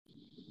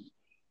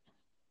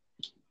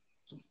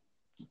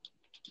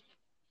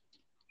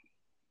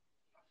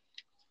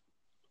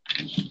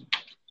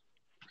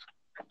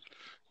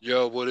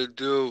Yo, what it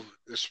do?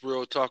 It's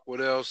Real Talk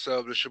with L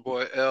Cell. It's your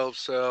boy L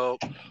Cell,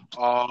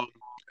 um,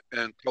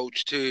 and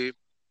Coach T.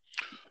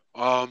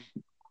 Um,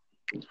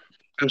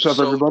 What's up,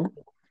 episode. everybody?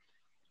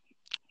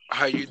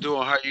 How you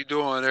doing? How you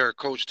doing there,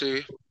 Coach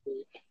T?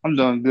 I'm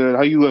doing good.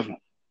 How you living?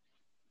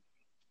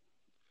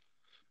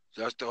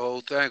 That's the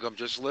whole thing. I'm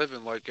just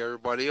living like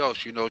everybody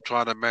else,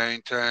 trying to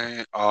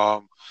maintain,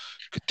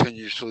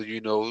 continuously,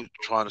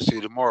 trying to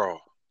see tomorrow.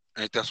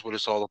 Ain't that's what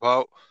it's all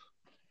about?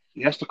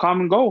 That's the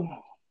common goal.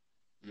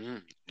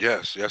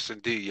 Yes, yes,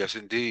 indeed, yes,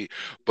 indeed.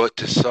 But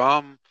to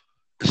some,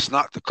 it's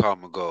not the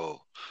common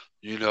goal.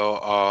 You know,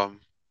 um,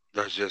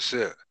 that's just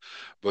it.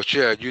 But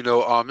yeah,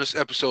 this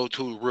episode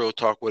two, Real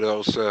Talk with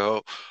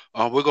LCL.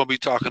 We're gonna be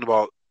talking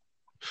about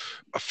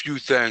a few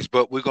things,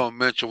 but we're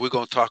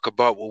gonna talk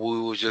about what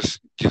we were just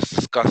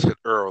discussing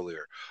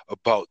earlier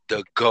about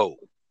the GOAT,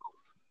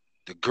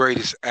 the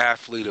greatest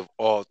athlete of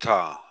all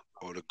time,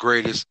 or the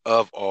greatest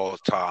of all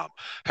time.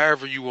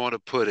 However you want to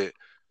put it,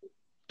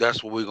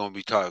 that's what we're gonna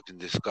be talking,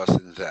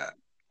 discussing that.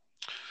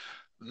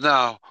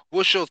 Now,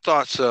 what's your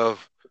thoughts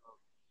of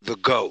the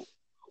GOAT?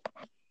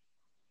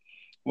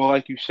 Well,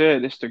 like you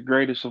said, it's the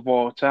greatest of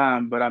all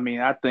time. But I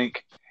mean, I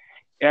think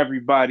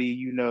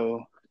everybody,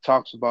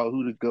 talks about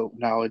who the GOAT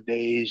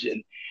nowadays,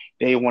 and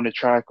they want to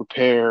try to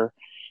compare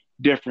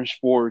different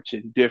sports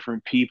and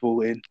different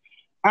people. And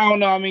I don't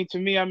know. I mean, to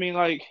me, I mean,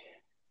 like,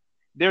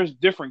 there's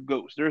different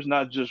GOATs. There's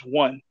not just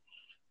one.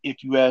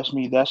 If you ask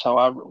me, that's how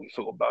I really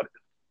feel about it.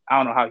 I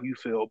don't know how you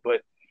feel,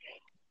 but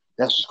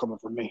that's just coming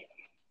from me.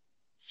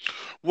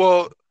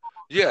 Well,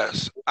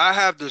 yes, I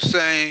have the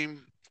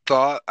same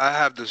thought. I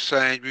have the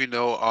same,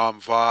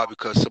 vibe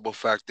because simple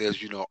fact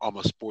is, I'm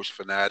a sports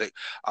fanatic.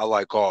 I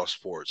like all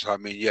sports. I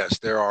mean, yes,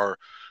 there are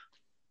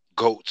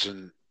goats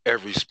in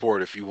every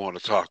sport if you want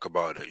to talk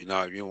about it.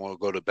 If you want to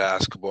go to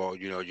basketball,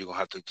 you're gonna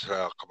have to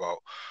talk about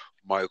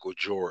Michael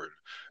Jordan.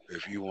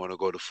 If you want to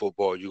go to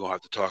football, you're gonna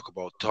have to talk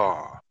about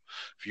Tom.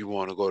 If you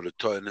want to go to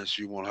tennis,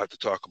 you want to have to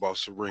talk about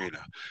Serena.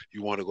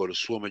 You want to go to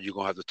swimming, you're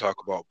gonna have to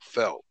talk about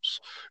Phelps.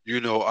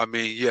 I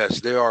mean,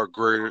 yes, there are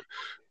great,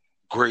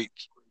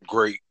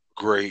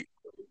 great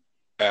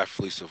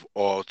athletes of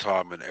all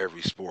time in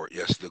every sport.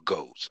 Yes, the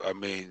goats. I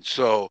mean,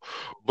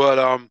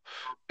 but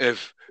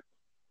if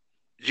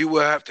you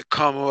would have to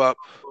come up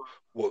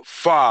with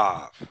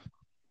five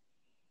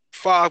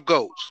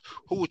goats,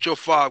 who would your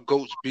five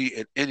goats be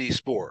in any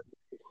sport?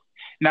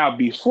 Now,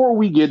 before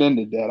we get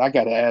into that, I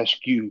got to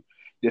ask you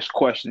this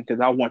question because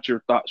I want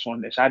your thoughts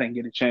on this. I didn't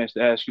get a chance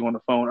to ask you on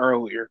the phone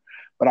earlier,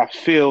 but I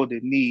feel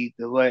the need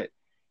to let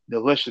the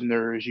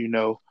listeners,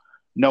 know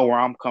where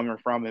I'm coming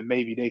from and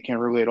maybe they can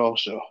relate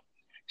also.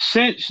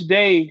 Since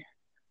they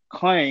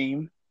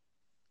claim,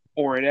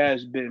 or it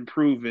has been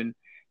proven,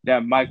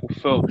 that Michael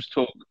Phelps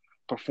took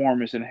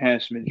performance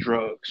enhancement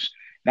drugs,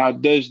 now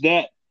does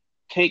that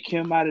take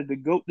him out of the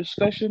GOAT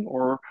discussion,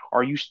 or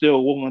are you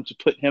still willing to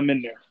put him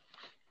in there?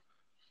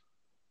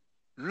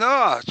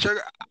 Nah, check.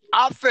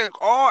 I think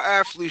all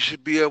athletes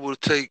should be able to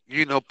take,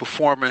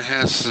 perform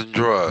enhancing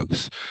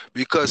drugs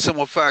because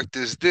simple fact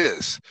is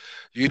this,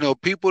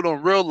 people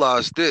don't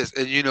realize this,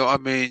 and I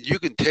mean, you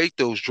can take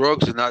those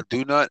drugs and not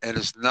do nothing, and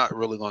it's not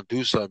really gonna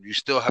do something. You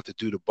still have to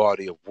do the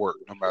body of work,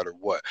 no matter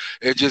what.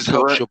 It just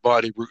helps Correct. your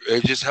body.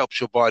 It just helps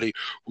your body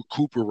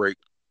recuperate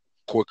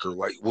quicker,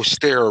 like with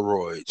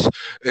steroids.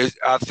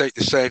 I think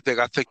the same thing.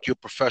 I think you're a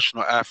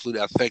professional athlete.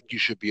 I think you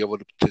should be able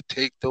to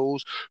take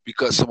those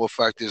because some of the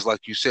fact is,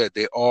 like you said,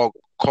 they all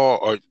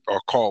are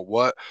called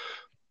what?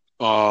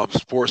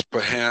 Sports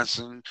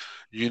enhancing.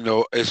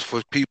 It's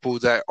for people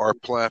that are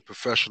playing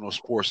professional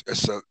sports.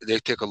 They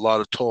take a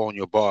lot of toll on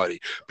your body.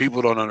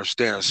 People don't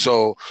understand.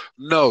 So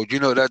no,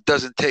 that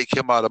doesn't take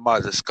him out of my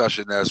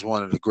discussion as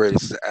one of the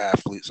greatest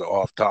athletes of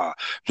all time.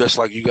 Just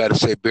like you got to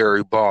say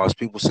Barry Bonds.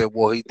 People say,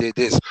 well, he did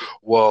this.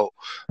 Well,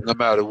 no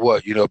matter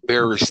what,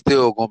 Barry's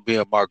still gonna be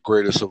in my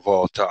greatest of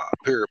all time.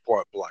 Period.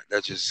 Point blank.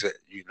 That's just it.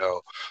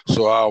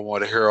 So I don't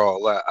want to hear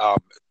all that. I'm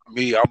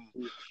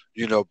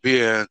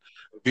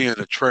being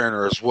a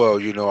trainer as well,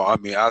 I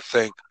mean, I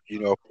think,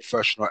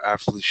 professional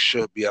athletes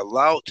should be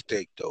allowed to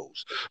take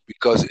those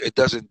because it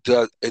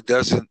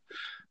doesn't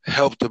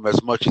help them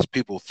as much as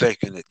people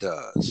thinking it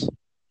does.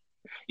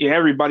 Yeah,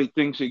 everybody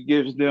thinks it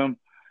gives them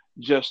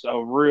just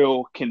a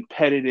real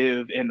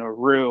competitive and a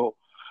real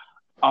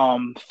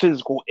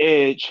physical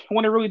edge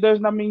when it really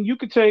doesn't. I mean, you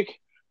could take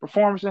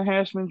performance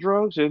enhancement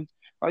drugs and,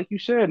 like you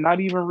said, not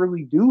even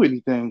really do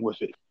anything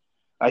with it.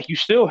 Like, you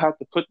still have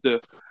to put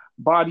the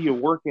body of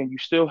work in, you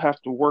still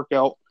have to work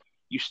out,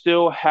 you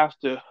still have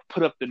to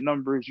put up the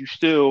numbers, you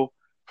still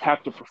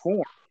have to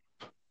perform,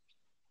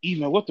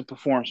 even with the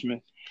performance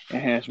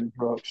enhancement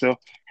drugs. So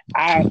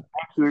I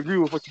actually agree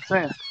with what you're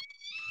saying.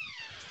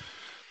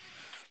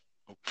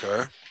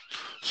 Okay.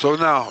 So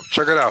now,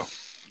 check it out.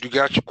 You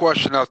got your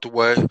question out the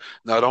way.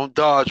 Now, don't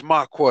dodge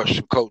my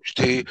question, Coach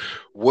T.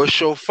 What's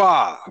your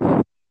five?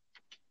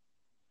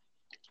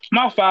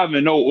 My five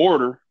in no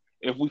order,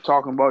 if we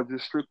talking about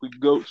just strictly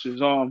goats,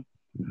 is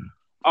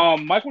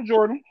Michael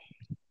Jordan,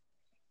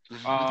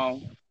 Hmm.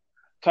 um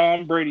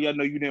Tom Brady. I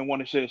know you didn't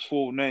want to say his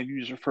full name. You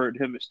just referred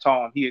to him as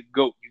Tom. He a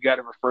goat. You got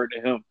to refer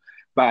to him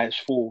by his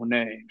full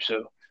name.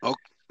 So, Okay.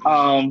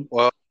 um,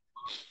 Well,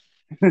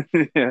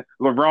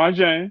 LeBron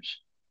James.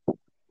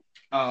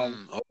 Um,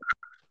 mm,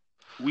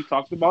 we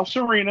talked about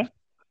Serena.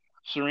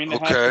 Serena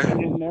has to okay.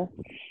 be in there.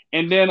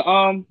 And then,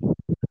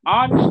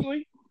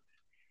 honestly,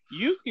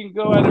 you can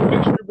go at a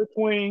mixture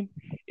between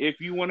if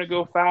you want to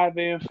go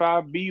 5A and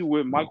 5B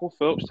with Michael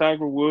Phelps,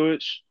 Tiger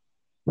Woods,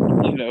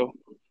 you know,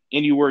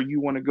 anywhere you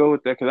want to go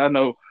with that. Because I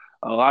know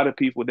a lot of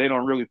people, they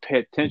don't really pay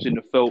attention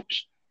to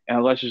Phelps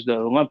unless it's the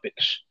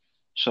Olympics.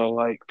 So,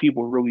 like,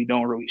 people really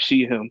don't really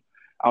see him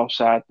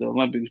outside the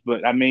Olympics.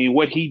 But, I mean,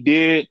 what he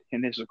did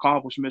and his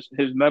accomplishments,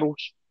 his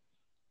medals,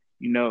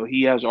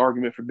 he has an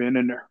argument for being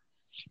in there.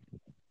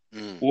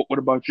 Mm. What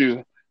about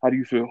you? How do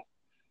you feel?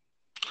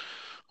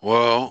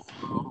 Well,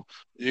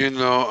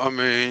 I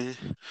mean,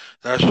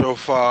 that's your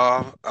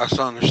five. That's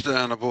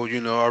understandable.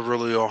 I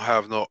really don't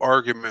have no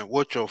argument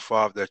with your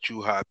five that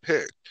you had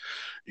picked.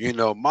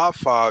 My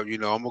five, I'm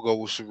gonna go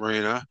with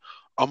Serena.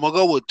 I'm gonna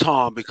go with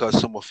Tom because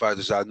some of the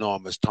factors I know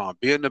him as Tom.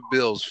 Being a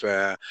Bills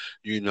fan,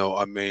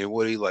 I mean,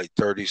 what he like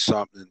 30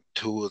 something,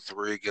 2 or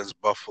 3 against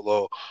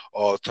Buffalo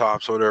all the time.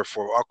 So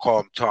therefore I call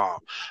him Tom.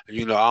 I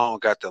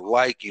don't got to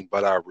like him,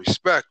 but I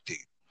respect him.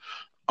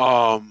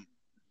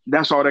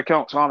 That's all that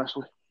counts,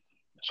 honestly.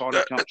 That's all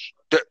that That counts.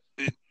 that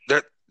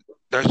that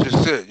that's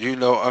just it.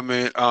 I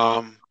mean,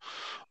 I'm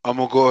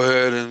gonna go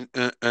ahead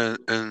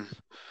and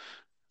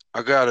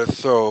I gotta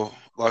throw,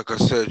 like I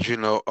said,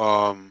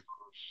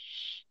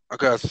 I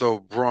gotta throw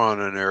Braun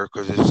in there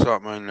because it's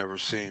something I never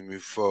seen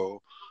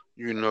before.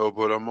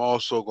 But I'm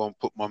also gonna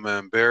put my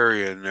man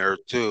Barry in there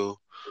too.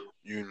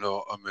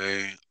 I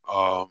mean,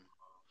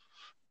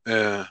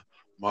 and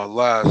my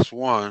last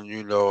one,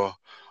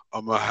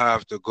 I'm gonna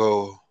have to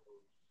go.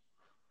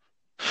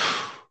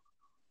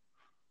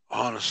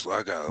 Honestly,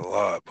 I got a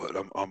lot, but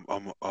I'm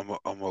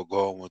gonna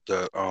go with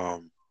that.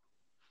 I'm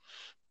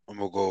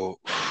gonna go.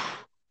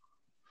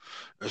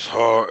 It's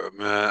hard,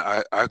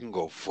 man. I can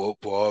go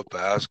football,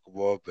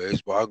 basketball,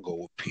 baseball. I can go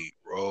with Pete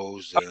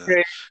Rose, and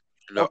Okay,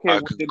 okay. I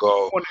Well, can then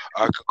go.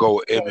 I can go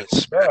with Emmett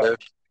Smith.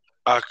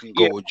 I can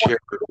yeah, go with Jerry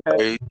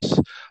Rice.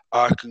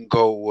 I can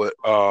go with.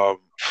 I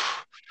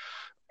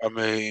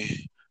mean,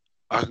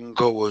 I can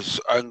go in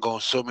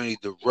so many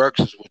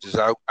directions with this.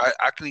 I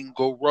can even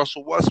go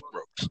Russell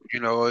Westbrooks.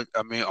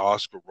 I mean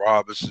Oscar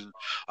Robertson.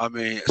 I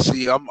mean,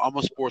 see, I'm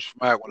a sports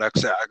fanatic. When I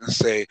can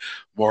say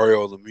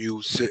Mario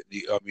Lemieux,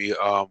 Sidney. I mean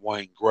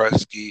Wayne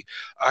Gretzky.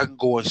 I can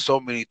go in so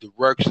many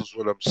directions.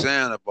 What I'm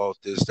saying about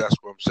this, that's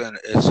what I'm saying.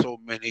 There's so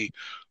many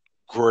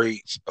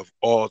greats of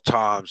all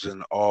times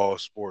in all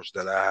sports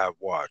that I have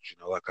watched.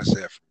 Like I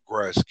said, from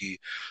Gretzky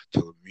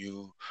to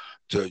Lemieux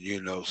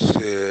to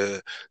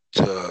Sid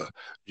to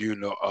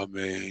I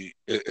mean,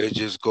 it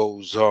just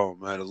goes on,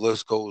 man. The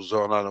list goes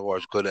on. I know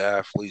watch good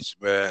athletes,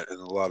 man, in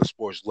a lot of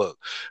sports. Look,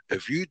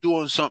 if you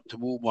doing something to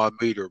move my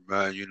meter,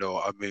 man,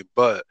 I mean,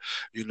 but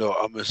I'm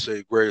gonna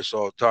say greatest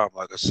all time.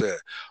 Like I said,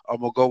 I'm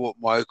gonna go with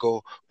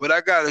Michael, but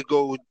I gotta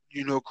go with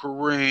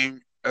Kareem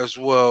as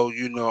well.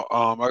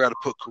 I got to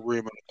put Kareem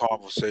in the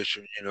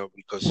conversation,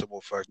 because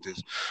simple fact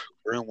is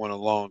Kareem went a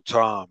long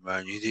time,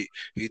 man. He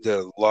did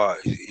a lot.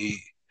 He's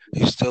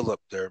still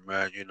up there,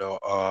 man.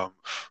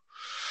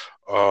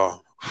 Uh,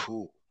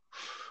 whew,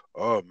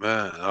 oh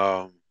man.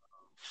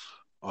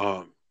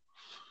 Um,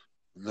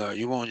 no,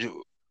 we want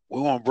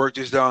to break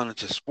this down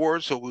into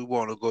sports, or we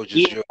want to go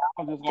just yeah. your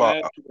I was just gonna five?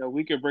 ask you that.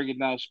 We could break it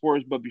down to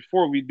sports, but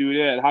before we do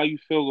that, how you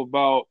feel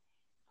about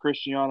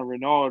Cristiano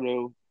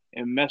Ronaldo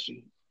and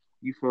Messi?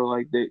 You feel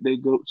like they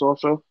goats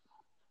also,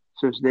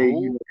 since they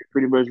Who?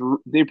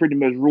 they pretty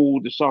much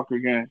ruled the soccer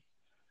game.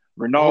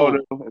 Ronaldo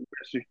Who? and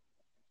Messi.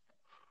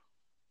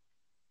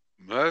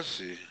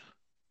 Messi.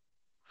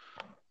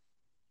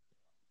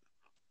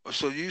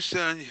 So you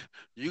saying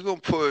you gonna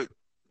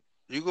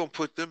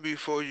put them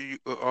before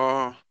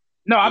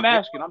No, I'm LeBron?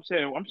 asking. I'm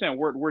saying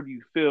where do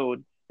you feel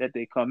that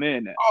they come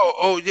in at?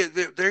 Oh, yeah,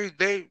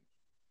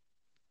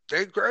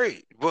 they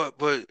great,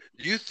 but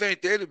you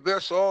think they're the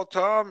best all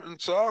time in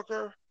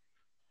soccer?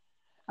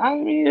 I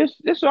mean,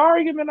 it's an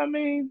argument. I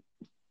mean,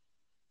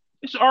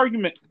 it's an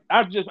argument.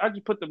 I just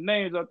put the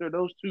names out there.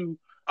 Those two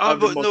are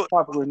the But most no,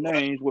 popular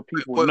names what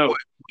people but know.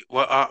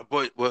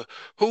 but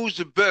who's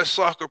the best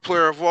soccer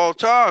player of all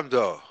time,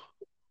 though?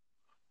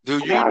 Do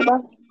I mean, you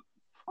know?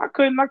 I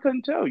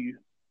couldn't tell you,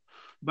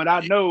 but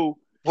I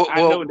Well,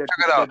 know that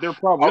check it out. they're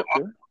probably up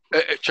there.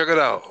 Check it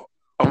out.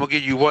 I'm gonna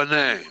give you one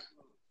name,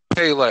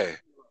 Pele.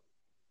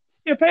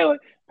 Yeah, Pele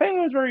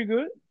is very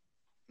good.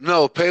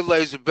 No,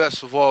 Pele's the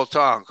best of all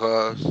time,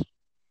 cuz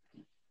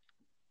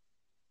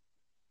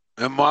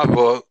in my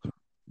book.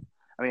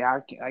 I mean,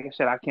 like I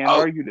said, I can't Oh,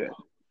 argue that.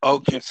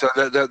 okay, so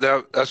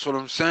that's what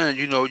I'm saying.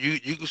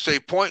 You can say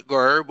point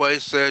guard. Everybody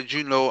said,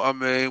 I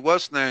mean,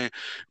 what's name?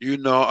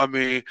 I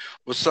mean,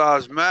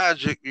 besides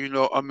Magic,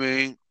 I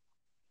mean,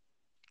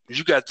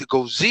 you got to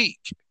go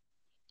Zeke.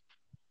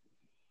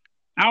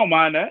 I don't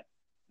mind that.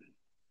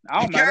 I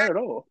You don't mind that can't. at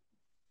all.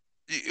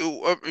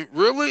 I mean,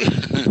 really?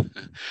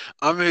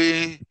 I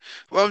mean,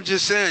 well, I'm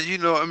just saying,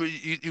 I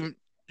mean,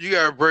 you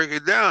gotta break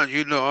it down.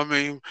 I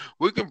mean,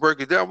 we can break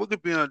it down. We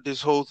could be on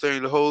this whole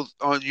thing, the whole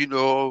on,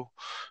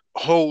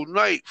 whole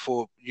night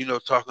for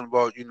talking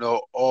about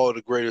all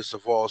the greatest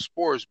of all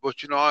sports. But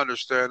I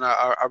understand.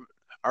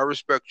 I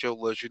respect your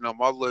list.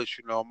 My list.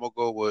 I'm gonna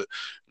go with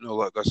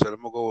like I said,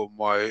 I'm gonna go with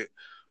Mike.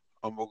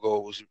 I'm gonna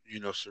go with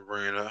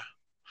Serena.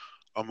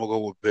 I'm gonna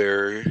go with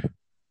Barry.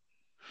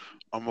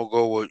 I'm gonna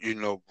go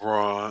with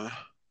Braun,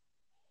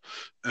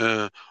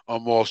 and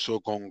I'm also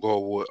gonna go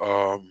with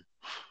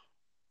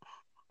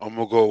I'm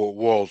gonna go with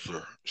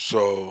Walter.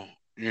 So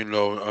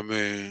I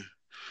mean,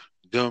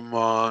 them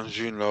ones,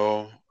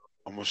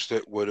 I'm gonna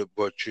stick with it.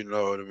 But you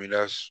know what I mean.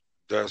 That's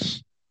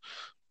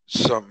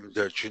something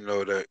that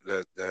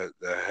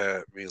that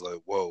had me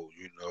like, whoa.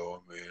 I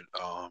mean,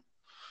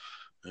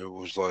 it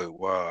was like,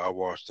 wow. I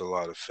watched a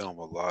lot of film,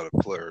 a lot of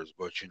players,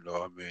 but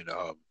I mean,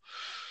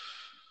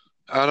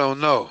 I don't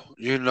know.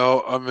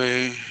 I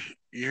mean,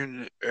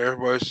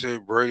 everybody say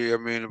Brady. I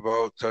mean,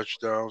 about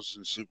touchdowns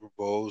and Super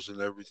Bowls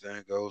and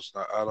everything else.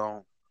 I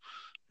don't.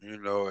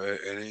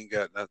 It ain't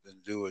got nothing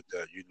to do with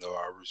that.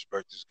 I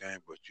respect this game,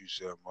 but you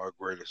said my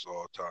greatest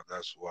all time.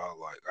 That's what I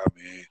like. I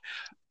mean,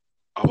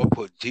 I'm gonna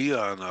put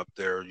Dion up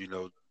there.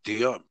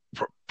 Dion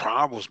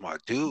Prime was my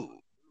dude.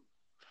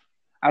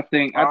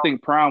 I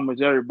think Prime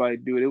was everybody,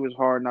 dude. It was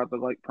hard not to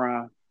like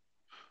Prime.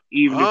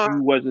 Even if Huh?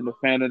 you wasn't a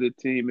fan of the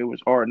team, it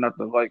was hard not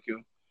to like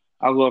him.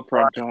 I love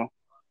Prime Time.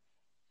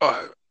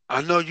 Uh,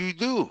 I know you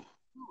do.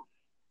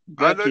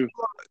 I Got know you, to.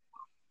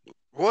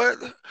 what?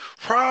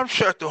 Prime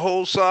shut the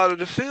whole side of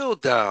the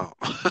field down.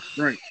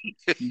 Right.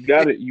 You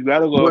got it. You got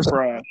to For love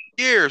Prime.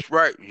 years,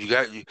 right? You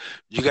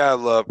gotta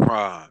love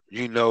Prime.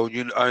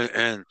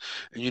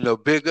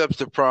 Big ups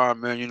to Prime,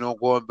 man.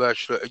 Going back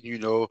to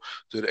to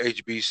the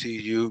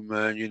HBCU,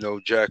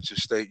 man. Jackson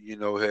State,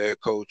 head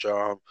coach.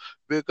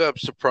 Big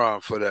ups to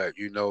Prime for that.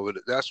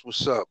 That's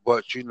what's up.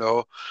 But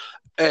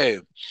hey,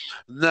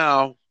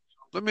 now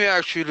let me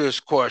ask you this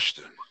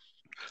question: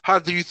 how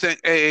do you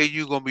think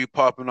AAU gonna be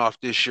popping off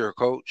this year,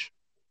 Coach?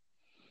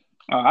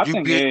 I You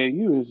think be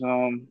AAU is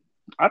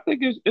I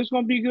think it's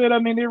gonna be good. I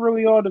mean, it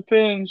really all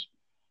depends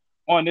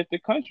on if the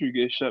country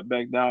gets shut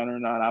back down or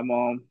not. I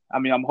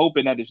mean, I'm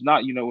hoping that it's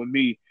not. With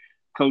me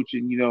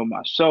coaching,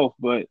 myself,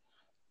 but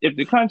if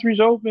the country's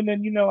open,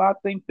 then I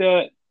think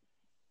that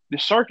the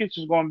circuits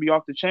is going to be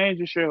off the chain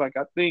this year. Like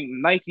I think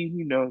Nike,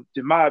 in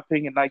my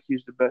opinion, Nike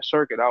is the best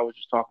circuit. I was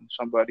just talking to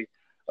somebody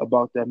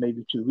about that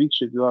maybe 2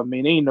 weeks ago. I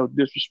mean, ain't no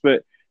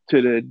disrespect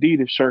to the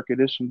Adidas circuit.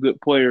 There's some good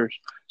players,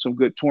 some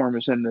good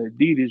tournaments in the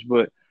Adidas,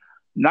 but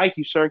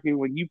Nike circuit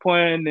when you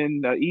playing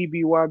in the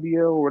EBYBL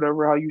or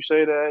whatever how you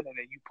say that, and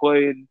then you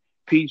play in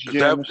Peach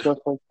Jam that? and stuff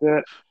like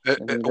that.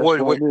 I mean, that's Wait,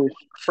 what wait. it is.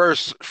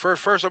 First,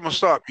 I'm gonna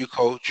stop you,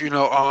 Coach.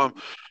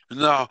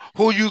 Now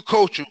who you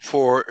coaching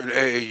for in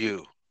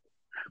AAU?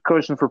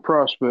 Coaching for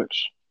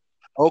prospects.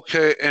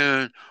 Okay,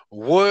 and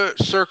what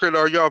circuit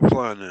are y'all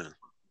playing in?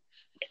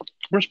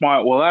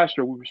 Well, last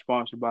year we were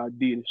sponsored by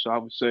Adidas, so I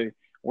would say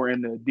we're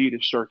in the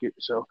Adidas circuit.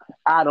 So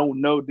I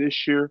don't know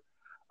this year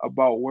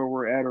about where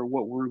we're at or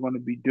what we're going to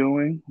be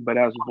doing, but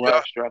as of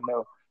Yeah, last year, I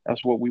know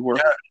that's what we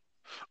were. yeah.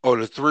 Oh,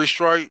 the three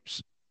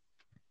stripes.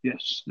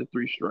 Yes, the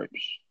three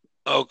stripes.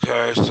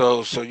 Okay,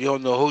 so you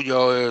don't know who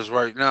y'all is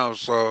right now.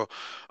 So,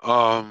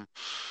 um,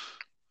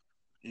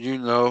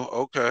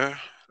 okay,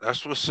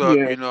 that's what's up.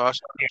 Yeah,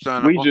 That's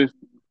we understandable. just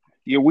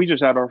we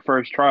just had our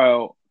first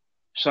trial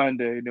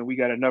Sunday. Then we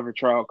got another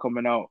trial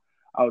coming out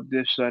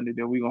this Sunday.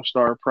 Then we're gonna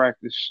start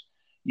practice.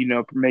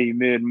 Maybe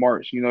mid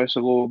March. It's a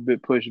little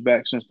bit pushed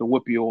back since the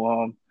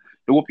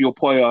Whippeal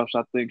playoffs.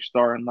 I think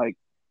starting like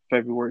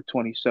February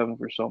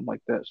 27th or something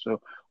like that.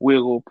 So we're a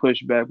little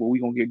pushed back, but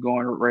we're gonna get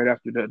going right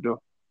after that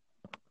though.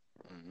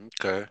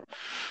 Okay.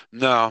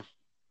 Now,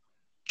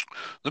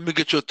 let me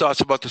get your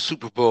thoughts about the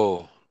Super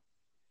Bowl.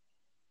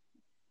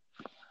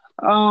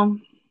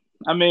 Um,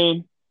 I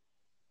mean,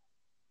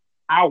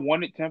 I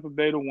wanted Tampa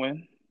Bay to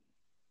win,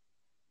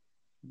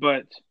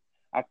 but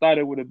I thought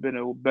it would have been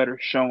a better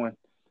showing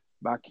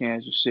by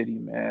Kansas City,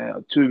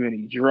 man. Too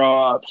many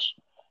drops,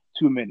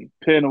 too many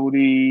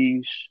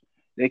penalties.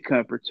 They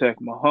couldn't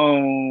protect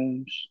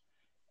Mahomes.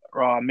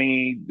 I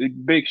mean, the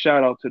big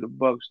shout out to the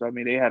Bucks. I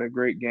mean, they had a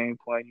great game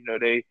plan.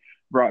 They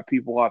brought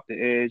people off the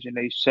edge and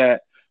they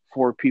sat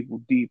four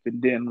people deep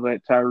and didn't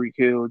let Tyreek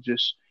Hill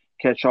just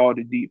catch all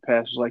the deep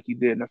passes like he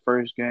did in the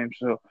first game.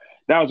 So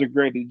that was a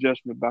great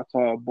adjustment by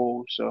Todd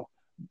Bowles. So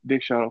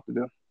big shout out to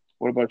them.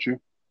 What about you?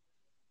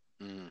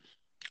 Mm.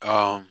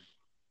 Um,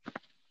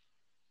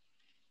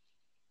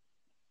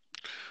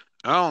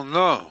 I don't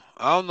know.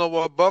 I don't know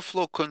why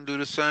Buffalo couldn't do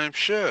the same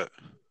shit.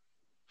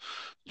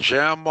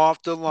 Jam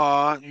off the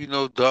line,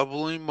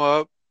 double him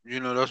up.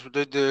 That's what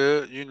they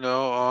did.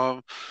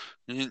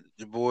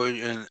 The boy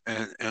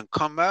and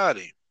come at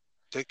him.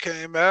 They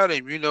came at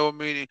him, I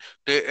mean,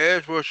 the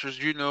edge rushers,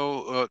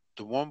 the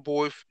one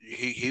boy,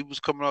 he was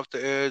coming off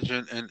the edge,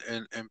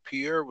 and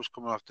Pierre was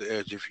coming off the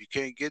edge. If you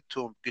can't get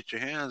to him, get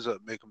your hands up,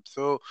 make him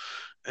throw.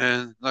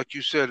 And like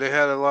you said, they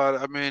had a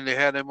lot. I mean, they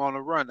had him on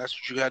the run. That's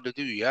what you had to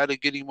do. You had to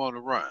get him on the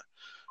run.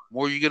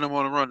 More you get him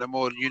on the run, the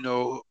more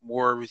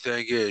more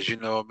everything is.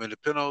 I mean, the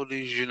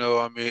penalties.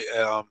 I mean,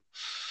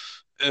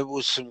 it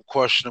was some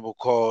questionable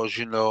calls.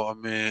 I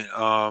mean,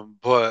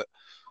 but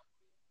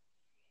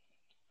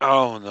I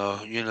don't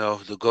know.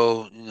 To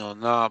go,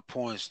 9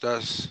 points.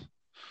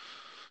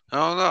 I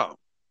don't know.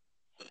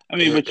 I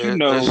mean, but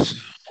It's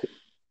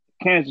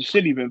Kansas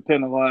City been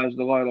penalized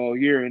a lot all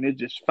year, and it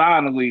just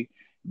finally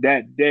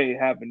that day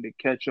happened to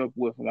catch up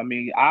with them. I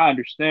mean, I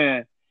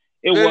understand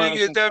it they didn't was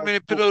get some that many questionable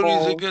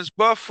penalties calls. against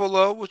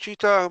Buffalo. What you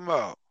talking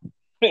about?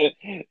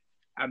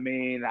 I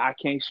mean, I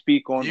can't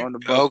speak You on the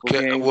Buffalo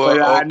okay? game, but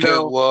Well, I okay.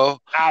 know Well,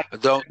 I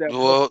don't. that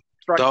Buffalo Well,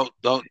 strike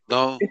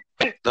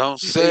don't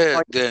they say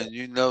it. strike. Then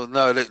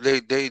no,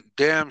 they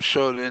damn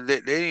sure. And they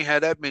didn't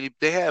have that many.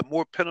 They had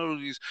more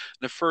penalties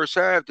in the first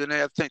half than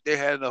I think they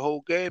had in the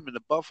whole game in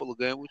the Buffalo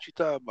game. What you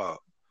talking about?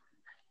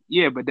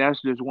 Yeah, but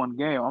that's just one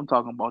game. I'm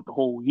talking about the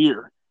whole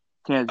year.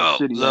 Kansas Oh,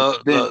 City has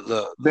look, look,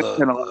 look, been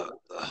look, look, penalized.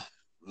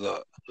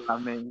 look. I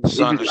mean, it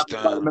Son just of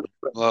got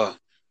Look,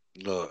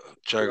 look.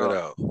 Check it so,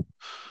 out.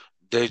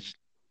 They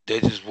they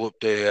just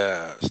whooped their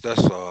ass.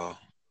 That's all.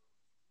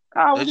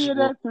 I They would just hear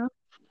whoop. that too.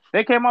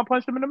 They came out,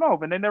 punched him in the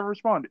mouth, and they never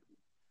responded.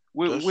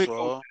 That's We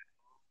go all.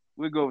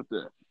 we go with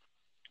that.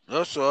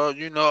 That's all.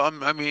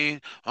 I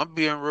mean, I'm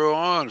being real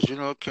honest.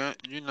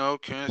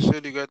 Kansas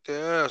City got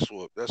their ass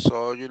whooped. That's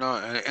all.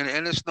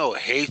 And it's no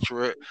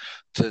hatred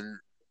to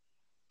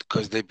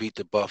because they beat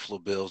the Buffalo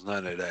Bills.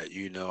 None of that.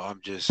 I'm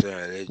just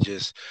saying it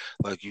just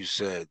like you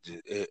said,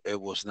 it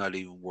was not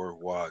even worth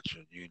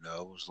watching. It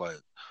was like,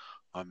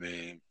 I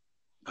mean,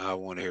 I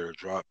want to hear the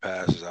drop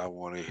passes. I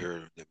want to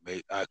hear the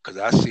make because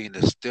I seen the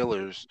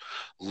Steelers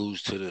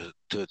lose to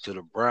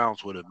the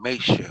Browns with a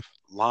makeshift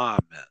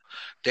lineman.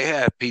 They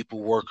had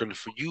people working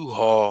for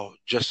U-Haul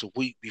just a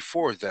week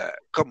before that.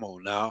 Come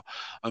on now,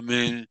 I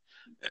mean,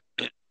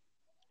 it,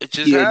 it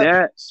just Yeah,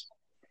 that happens.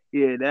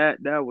 yeah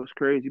that was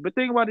crazy. But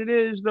thing about it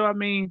is though, I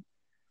mean,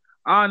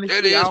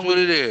 It honestly, I is don't what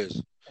it even.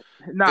 is.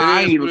 Nah, It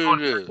I ain't is even what going it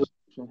to is. that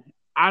direction.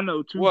 I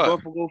know two What?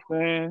 Buffalo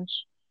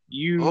fans,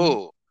 you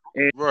Oh,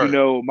 and right.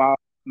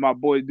 my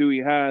boy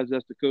Dewey Hines,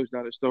 that's the coach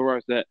down at Stowe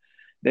Rice that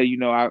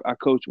I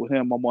coach with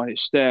him. I'm on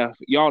his staff.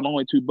 Y'all the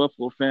only two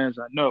Buffalo fans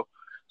I know.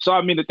 So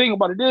I mean, the thing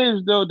about it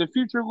is though, the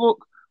future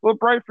look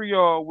bright for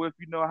y'all with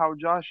how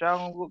Josh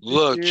Allen looked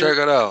this Look, year, check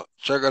it out.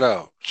 Check it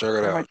out. Check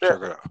it something like out. that.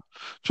 Check it out.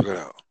 Check it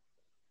out.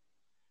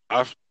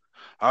 I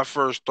I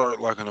first started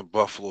liking the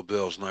Buffalo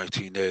Bills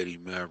 1980,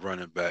 man,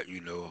 running back,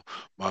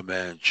 my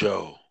man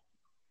Joe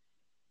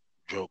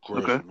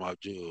Chris Okay. was my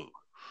dude.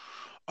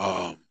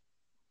 Um,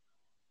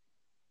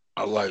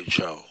 I like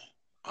Joe.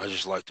 I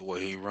just like the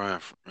way he ran.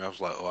 I was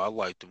like, oh, I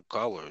like them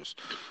colors.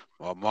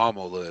 My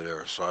mama lived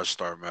there, so I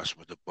started messing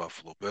with the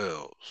Buffalo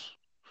Bills.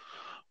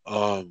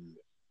 Um,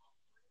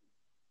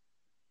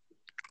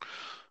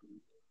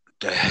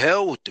 the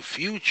hell with the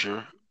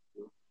future.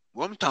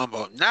 What I'm talking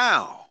about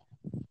now.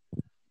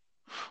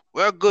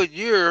 Well, good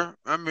year.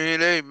 I mean,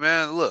 hey,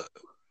 man, look,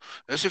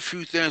 there's a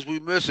few things we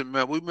missing,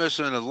 man. We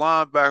missing a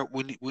linebacker.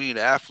 We need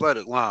an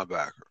athletic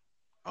linebacker.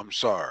 I'm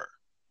sorry.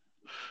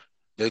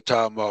 They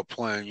talking about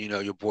playing,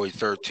 your boy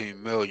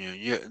 13 million.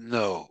 Yeah,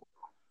 no.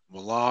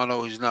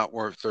 Milano, he's not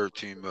worth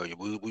 13 million.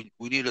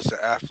 We need us an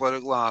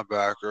athletic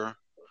linebacker.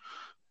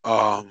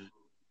 Um,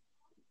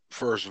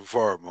 first and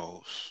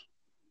foremost.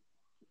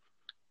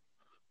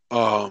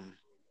 Um,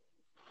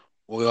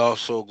 we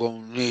also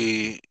gonna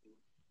need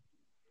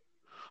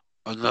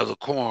another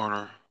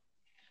corner.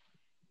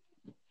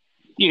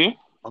 Yeah.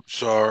 I'm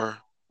sorry.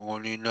 We're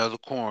gonna need another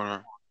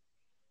corner.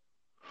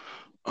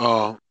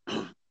 Um,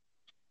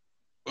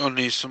 gonna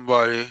need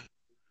somebody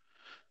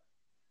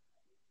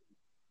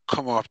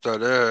come off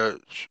that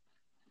edge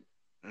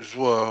as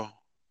well.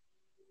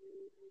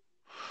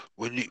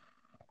 We need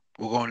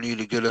We're gonna need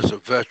to get us a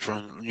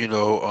veteran,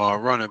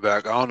 running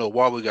back. I don't know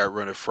why we got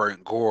rid of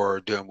Frank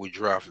Gore. Then we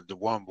drafted the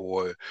one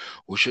boy.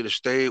 We should have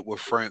stayed with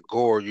Frank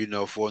Gore,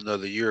 for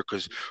another year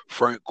because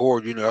Frank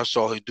Gore, that's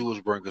all he do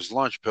is bring his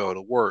lunch pail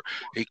to work.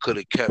 He could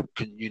have kept,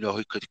 he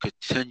could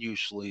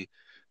continuously,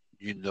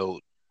 you know,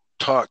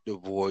 taught the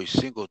boy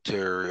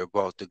Singletary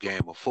about the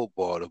game of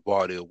football, the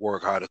body of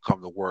work, how to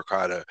come to work,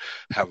 how to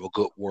have a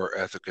good work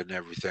ethic and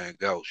everything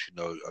else.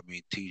 I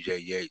mean,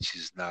 TJ Yates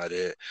is not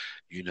it.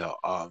 You know,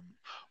 um,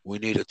 we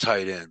need a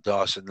tight end.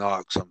 Dawson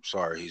Knox, I'm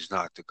sorry, he's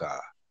not the guy.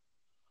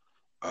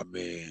 I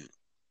mean,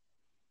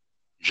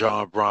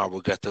 John Brown,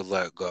 we got to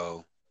let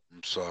go.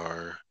 I'm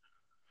sorry.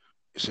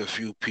 It's a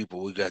few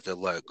people we got to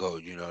let go,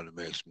 to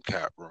make some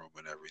cap room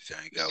and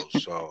everything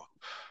else. So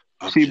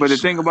I'm See, but the just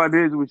thing saying. about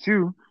it is with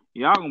you,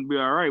 y'all gonna be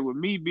all right. With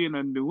me being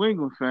a New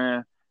England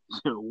fan,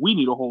 we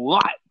need a whole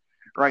lot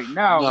right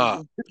now.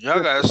 Nah,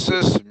 y'all got a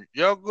system.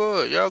 Y'all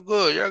good. Y'all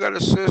good. Y'all got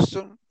a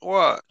system.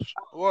 Watch.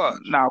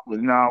 Watch.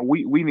 Now,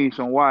 we need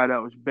some wide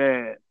that was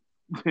bad.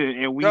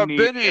 and we Y'all need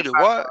been eating impact.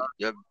 what?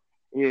 Yeah,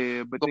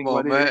 Yeah, but come think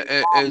about on, it. man.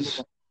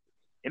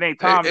 It ain't It,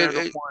 Tom there it,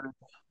 no it, more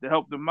to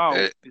help them out.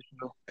 it,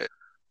 it-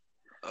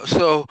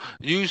 so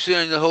you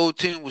saying the whole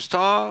team was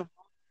Tom?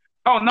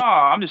 Oh no,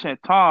 I'm just saying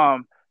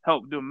Tom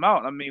helped them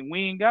out. I mean,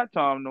 we ain't got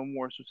Tom no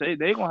more, so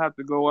they gonna have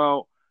to go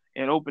out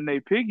and open their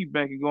piggy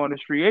bank and go on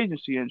this free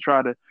agency and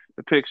try to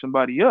pick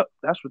somebody up.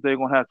 That's what they're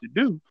gonna have to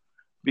do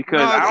because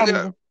No,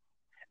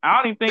 I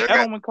don't even think they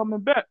got. Edelman coming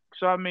back.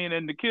 So I mean,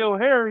 and Nikhil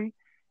Harry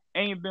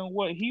ain't been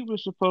what he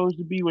was supposed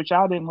to be, which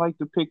I didn't like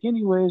to pick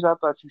anyways. I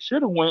thought you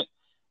should have went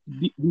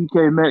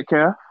DK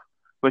Metcalf,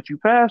 but you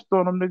passed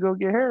on him to go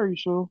get Harry.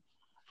 So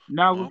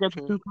now look at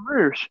the Okay, two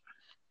careers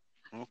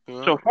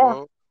okay. so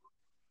far.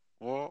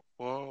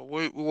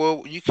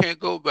 Well, you can't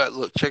go back.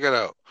 Look, check it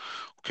out.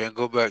 Can't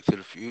go back to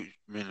the future.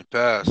 I mean, the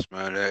past,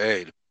 man.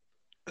 Hey,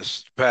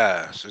 it's the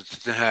past. It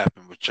didn't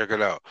happen, but check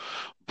it out.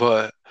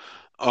 But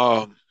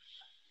um,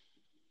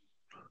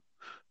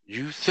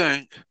 you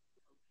think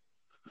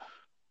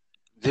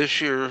this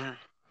year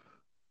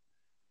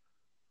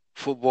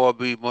football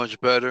be much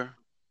better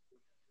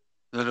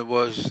than it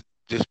was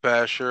this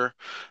past year?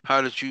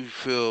 How did you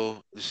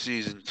feel the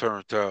season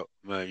turned out,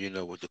 man?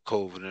 With the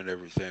COVID and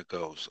everything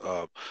goes.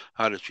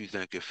 How did you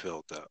think it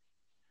felt out?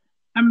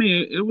 I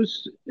mean, it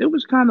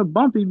was kind of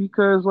bumpy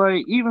because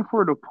like even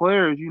for the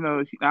players,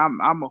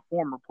 I'm a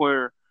former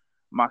player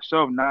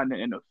myself, not in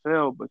the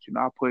NFL, but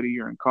I played a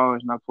year in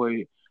college and I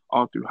played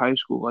all through high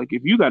school. Like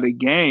if you got a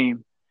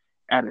game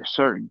at a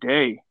certain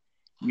day,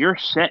 you're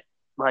set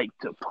like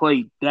to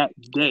play that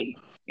day,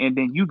 and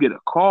then you get a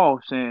call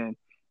saying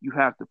you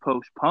have to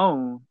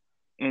postpone,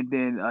 and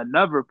then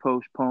another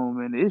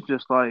postponement. It's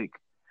just like,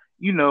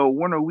 when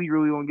are we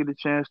really gonna get a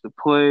chance to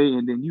play?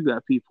 And then you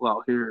got people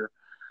out here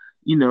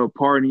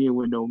partying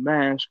with no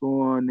mask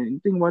on. And the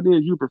thing about it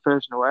is, you a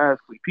professional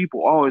athlete.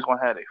 People always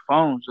gonna have their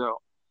phones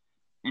out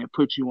and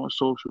put you on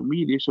social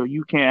media, so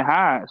you can't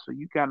hide. So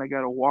you kind of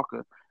got to walk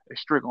a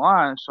strict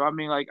line. So I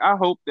mean, like, I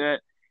hope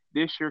that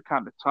this year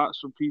kind of taught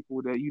some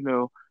people that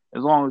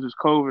as long as it's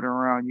COVID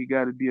around, you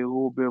got to be a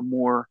little bit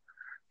more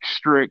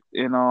strict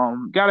and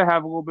got to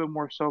have a little bit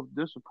more self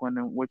discipline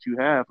than what you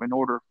have in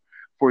order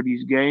for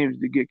these games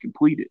to get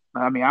completed.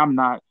 I mean, I'm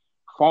not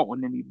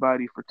faulting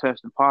anybody for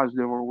testing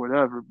positive or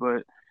whatever,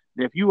 but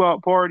if you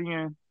out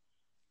partying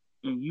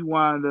and you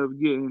wind up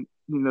getting,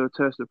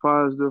 tested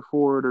positive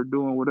for it or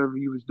doing whatever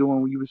you was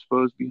doing when you was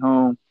supposed to be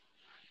home,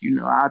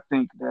 I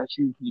think that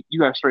you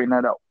got to straighten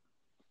that out.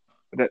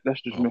 But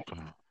that's just me.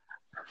 Okay.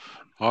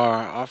 All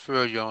right, I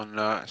feel you on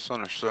that. It's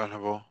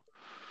understandable.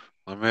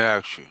 Let me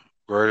ask you,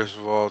 greatest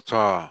of all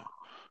time.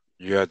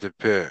 You had to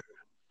pick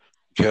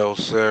Gale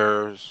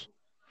Sayers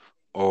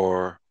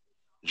or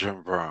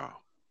Jim Brown.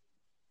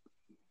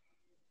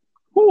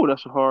 Ooh,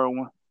 that's a hard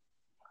one.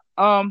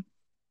 Um,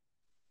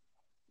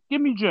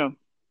 Give me Jim.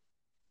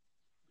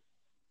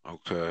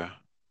 Okay.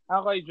 I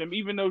like Jim,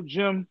 even though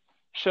Jim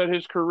shut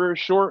his career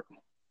short.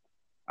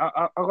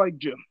 I like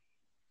Jim.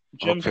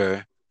 Jim,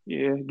 Okay.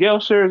 yeah. Gail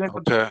Sayers ain't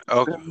but Okay.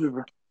 Okay.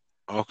 river.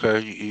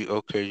 Okay.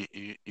 Okay.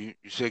 You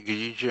said get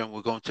you Jim.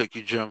 We're gonna take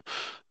you Jim.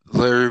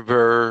 Larry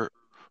Bird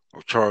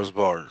or Charles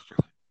Barkley.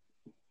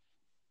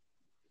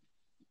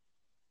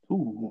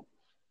 Ooh.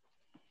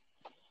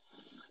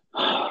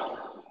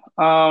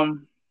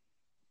 um,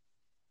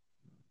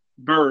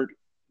 Bird.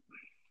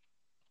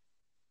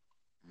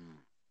 Hmm.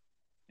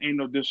 Ain't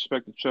no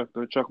disrespect to Chuck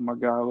though. Chuck, my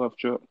guy. I love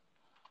Chuck.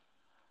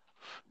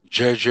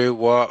 J.J.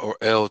 Watt or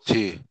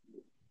LT.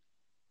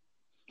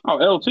 Oh,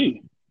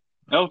 LT.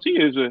 LT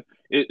is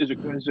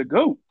a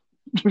goat.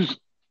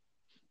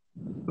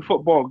 The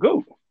football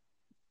goat.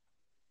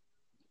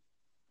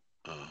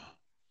 Uh,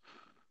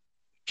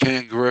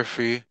 Ken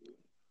Griffey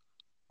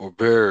or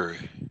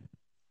Barry.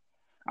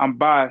 I'm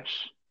biased.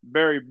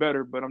 Barry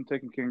better, but I'm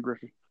taking Ken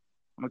Griffey.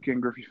 I'm a Ken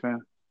Griffey fan.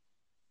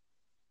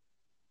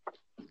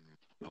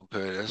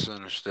 Okay, that's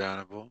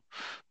understandable.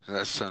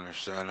 That's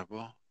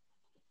understandable.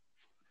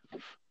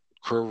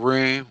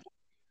 Kareem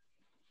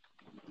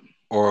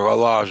or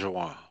Elijah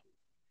Wan.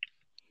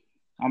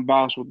 I'm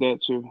biased with that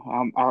too.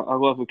 I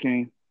love a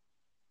King.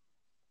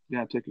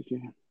 Yeah, I take a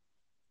King.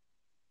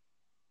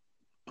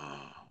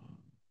 Uh,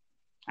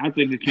 I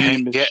think the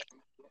Hank King is Ga-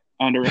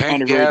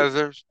 Hank underrated.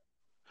 Gathers,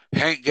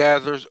 Hank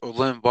Gathers or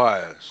Len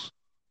Bias.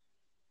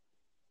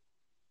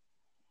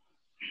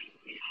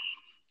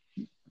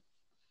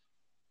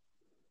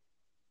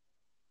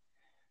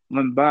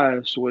 Len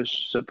Bias was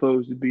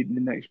supposed to be the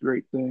next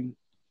great thing.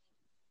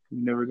 We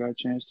never got a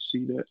chance to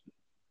see that.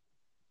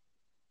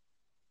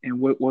 And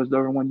what was the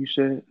other one you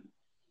said?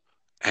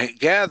 Hank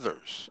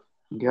Gathers.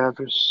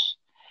 Gathers.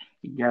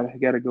 You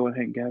gotta go with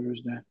Hank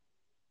Gathers then.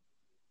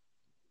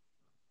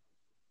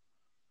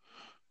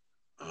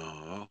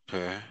 Oh,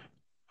 okay,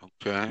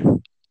 okay.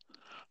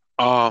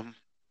 Um,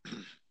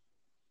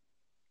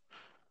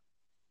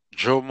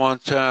 Joe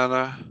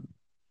Montana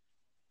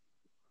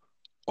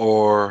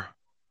or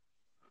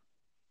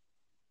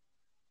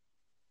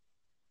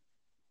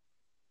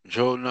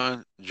Joe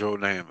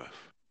Namath.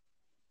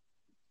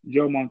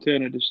 Joe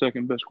Montana, the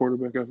second best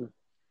quarterback ever.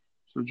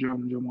 So Joe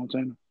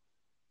Montana.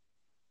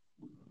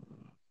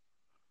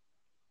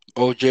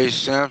 O.J.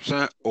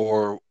 Simpson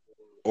or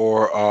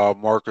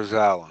Marcus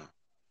Allen.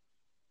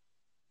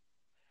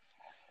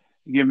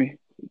 Give me,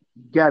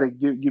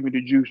 give me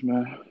the juice,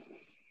 man.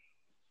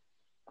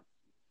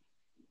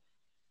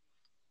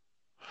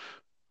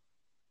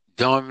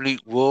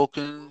 Dominique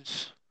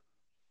Wilkins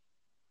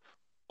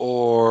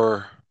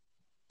or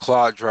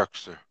Claude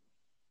Drexler.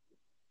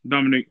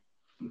 Dominic,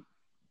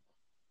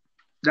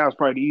 that was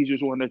probably the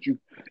easiest one that you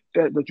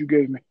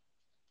gave me.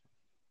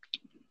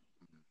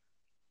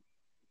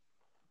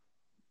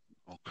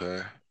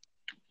 Okay.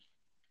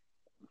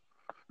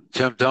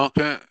 Tim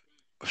Duncan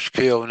or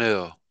Shaquille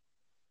O'Neal.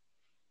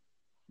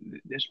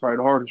 That's probably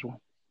the hardest one.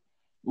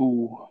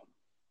 Ooh,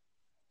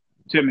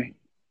 Timmy,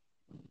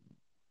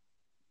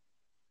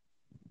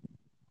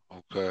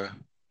 Okay.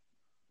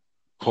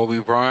 Kobe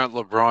Bryant,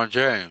 LeBron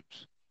James.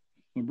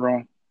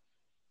 LeBron,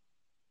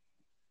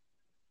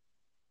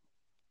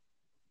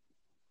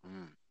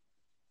 Hmm.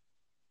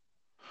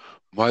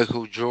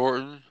 Michael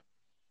Jordan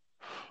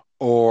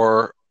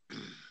or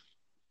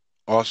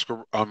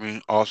Oscar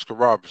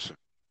Robertson.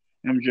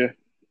 MJ,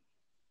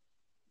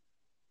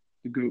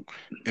 the goat.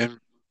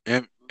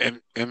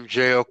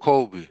 MJ or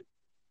Kobe.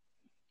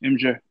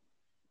 MJ,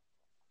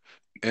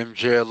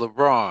 MJ or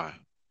LeBron.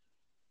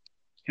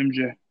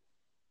 MJ.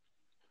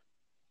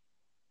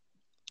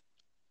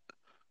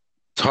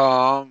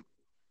 Tom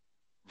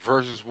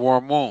versus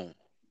War Moon.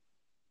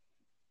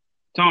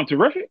 Tom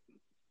Terrific.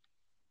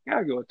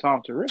 Gotta go with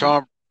Tom Terrific.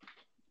 Tom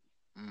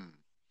hmm.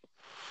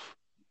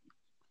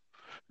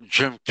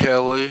 Jim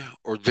Kelly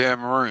or Dan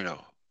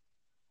Marino.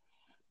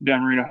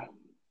 Dan Marino.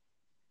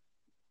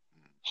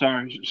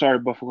 Sorry,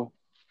 Buffalo.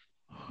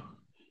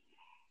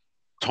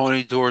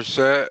 Tony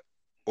Dorsett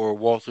or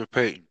Walter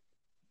Payton.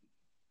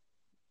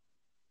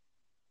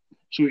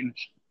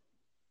 Sweetness,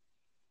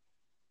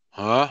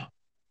 Huh?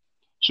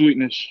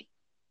 sweetness.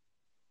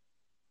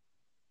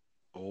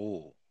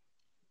 Oh.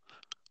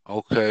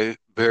 Okay.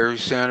 Barry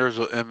Sanders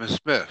or Emmitt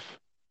Smith.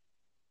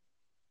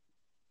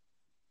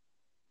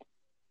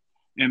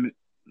 And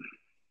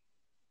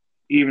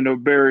even though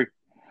Barry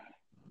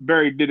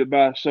did it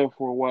by himself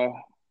for a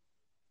while,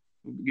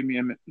 give me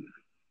Emmett.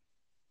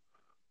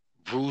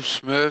 Bruce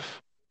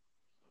Smith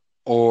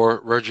or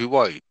Reggie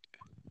White.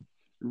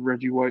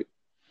 Reggie White,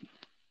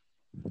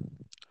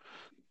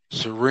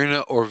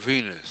 Serena or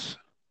Venus.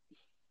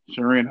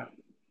 Serena,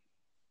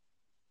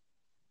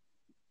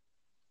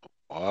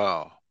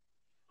 Wow.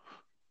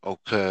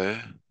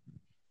 Okay.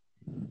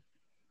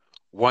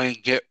 Wayne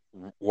get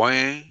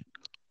Wayne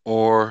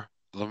or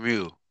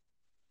Lemieux.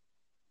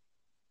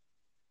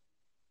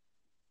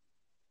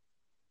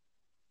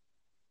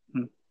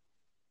 hmm.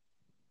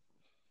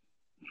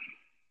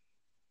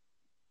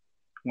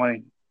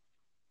 Wayne,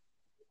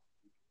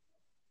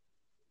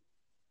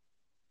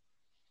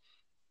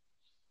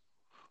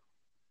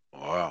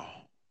 Wow.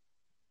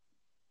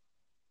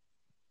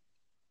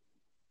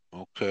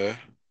 Okay.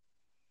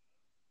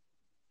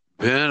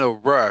 Ben or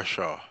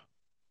Bradshaw.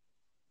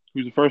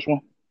 who's the first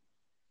one?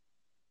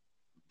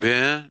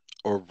 Ben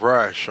or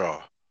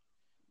Bradshaw.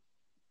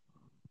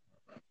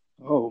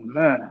 Oh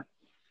man,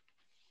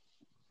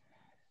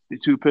 the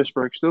two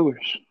Pittsburgh Steelers.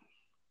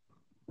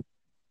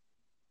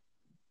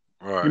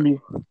 Give Right. me,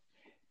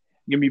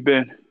 give me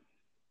Ben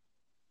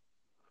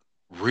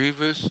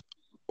Revis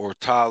or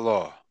Ty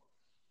Law.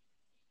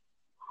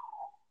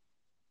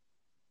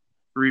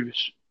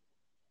 Reeves,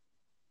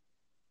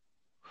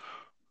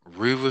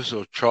 Revis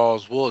or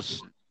Charles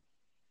Woodson.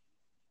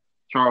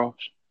 Charles,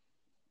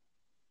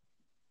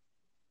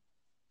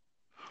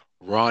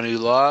 Ronnie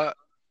Lott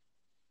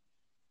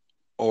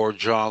or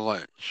John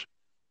Lynch.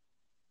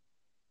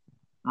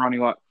 Ronnie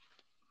Lott.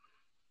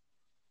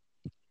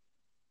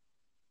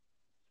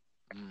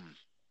 Hmm.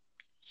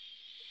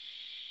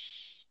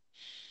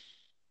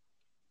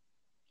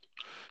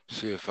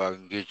 See if I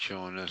can get you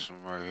on this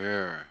one right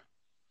here.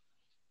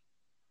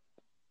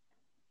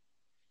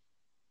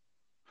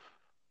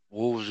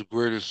 What was the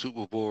greatest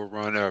Super Bowl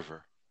run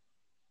ever?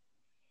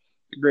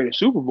 The greatest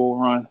Super Bowl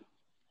run.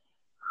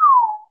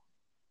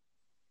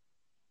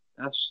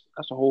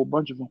 That's a whole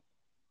bunch of them.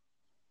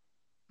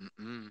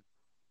 Mm-mm.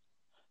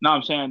 Now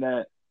I'm saying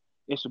that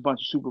it's a bunch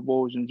of Super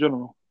Bowls in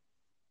general.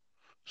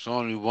 It's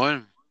only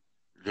one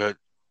that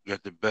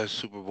got the best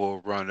Super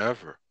Bowl run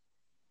ever.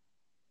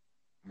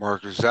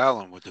 Marcus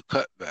Allen with the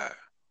cutback.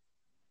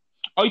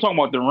 Oh, you talking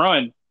about the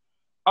run?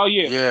 Oh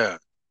yeah, Yeah.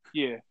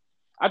 yeah.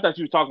 I thought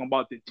you was talking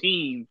about the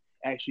team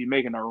actually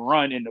making a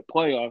run in the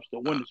playoffs to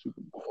win the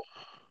Super Bowl.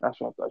 That's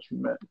what I thought you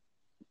meant.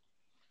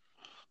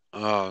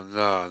 Oh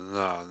no,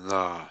 no,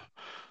 no.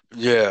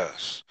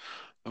 Yes.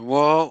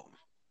 Well,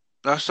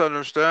 that's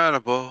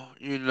understandable.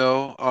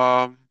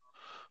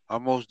 I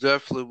most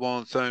definitely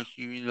want to thank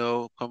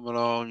you, coming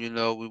on.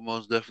 We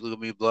most definitely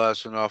gonna be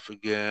blasting off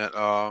again.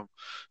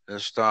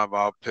 This time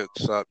I'll pick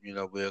something,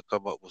 we'll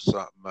come up with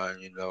something, man.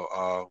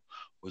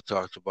 We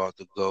talked about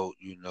the GOAT,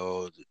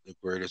 the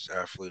greatest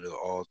athlete of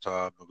all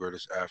time, the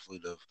greatest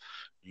athlete of,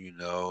 you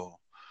know,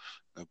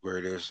 the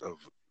greatest of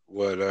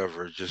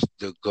whatever, just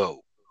the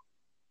GOAT.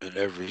 in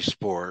every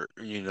sport.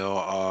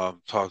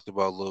 Talked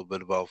about a little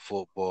bit about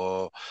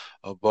football,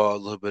 about a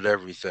little bit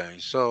everything.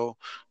 So,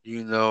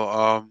 you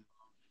know,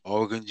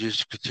 we can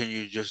just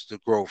continue just to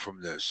grow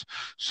from this.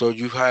 So,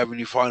 you have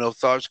any final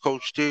thoughts,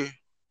 Coach T?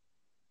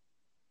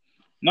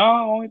 No,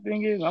 only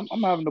thing is,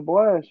 I'm having a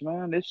blast,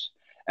 man. It's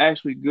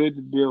actually good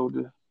to be able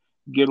to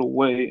get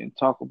away and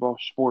talk about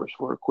sports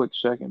for a quick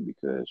second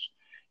because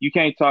you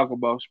can't talk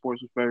about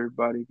sports with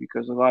everybody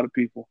because a lot of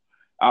people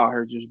out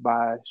here just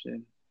biased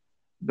and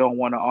don't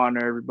want to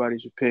honor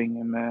everybody's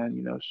opinion,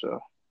 man. So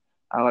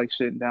I like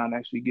sitting down,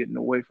 actually getting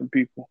away from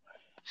people,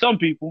 some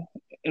people,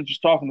 and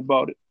just talking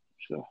about it.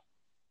 So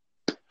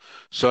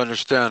It's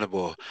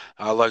understandable.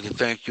 I'd like to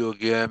thank you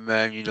again,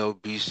 man.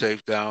 Be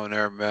safe down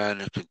there,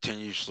 man, and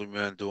continuously,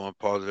 man, doing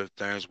positive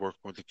things, working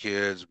with the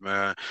kids,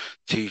 man,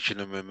 teaching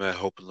them, and man,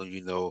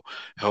 hopefully,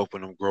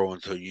 helping them grow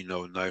into,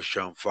 nice,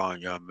 young,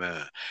 fine young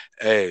man.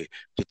 Hey,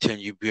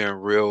 continue being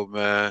real,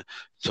 man.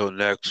 Till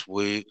next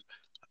week,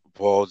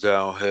 ball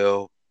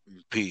downhill.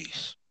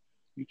 Peace.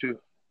 you too.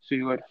 See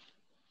you later.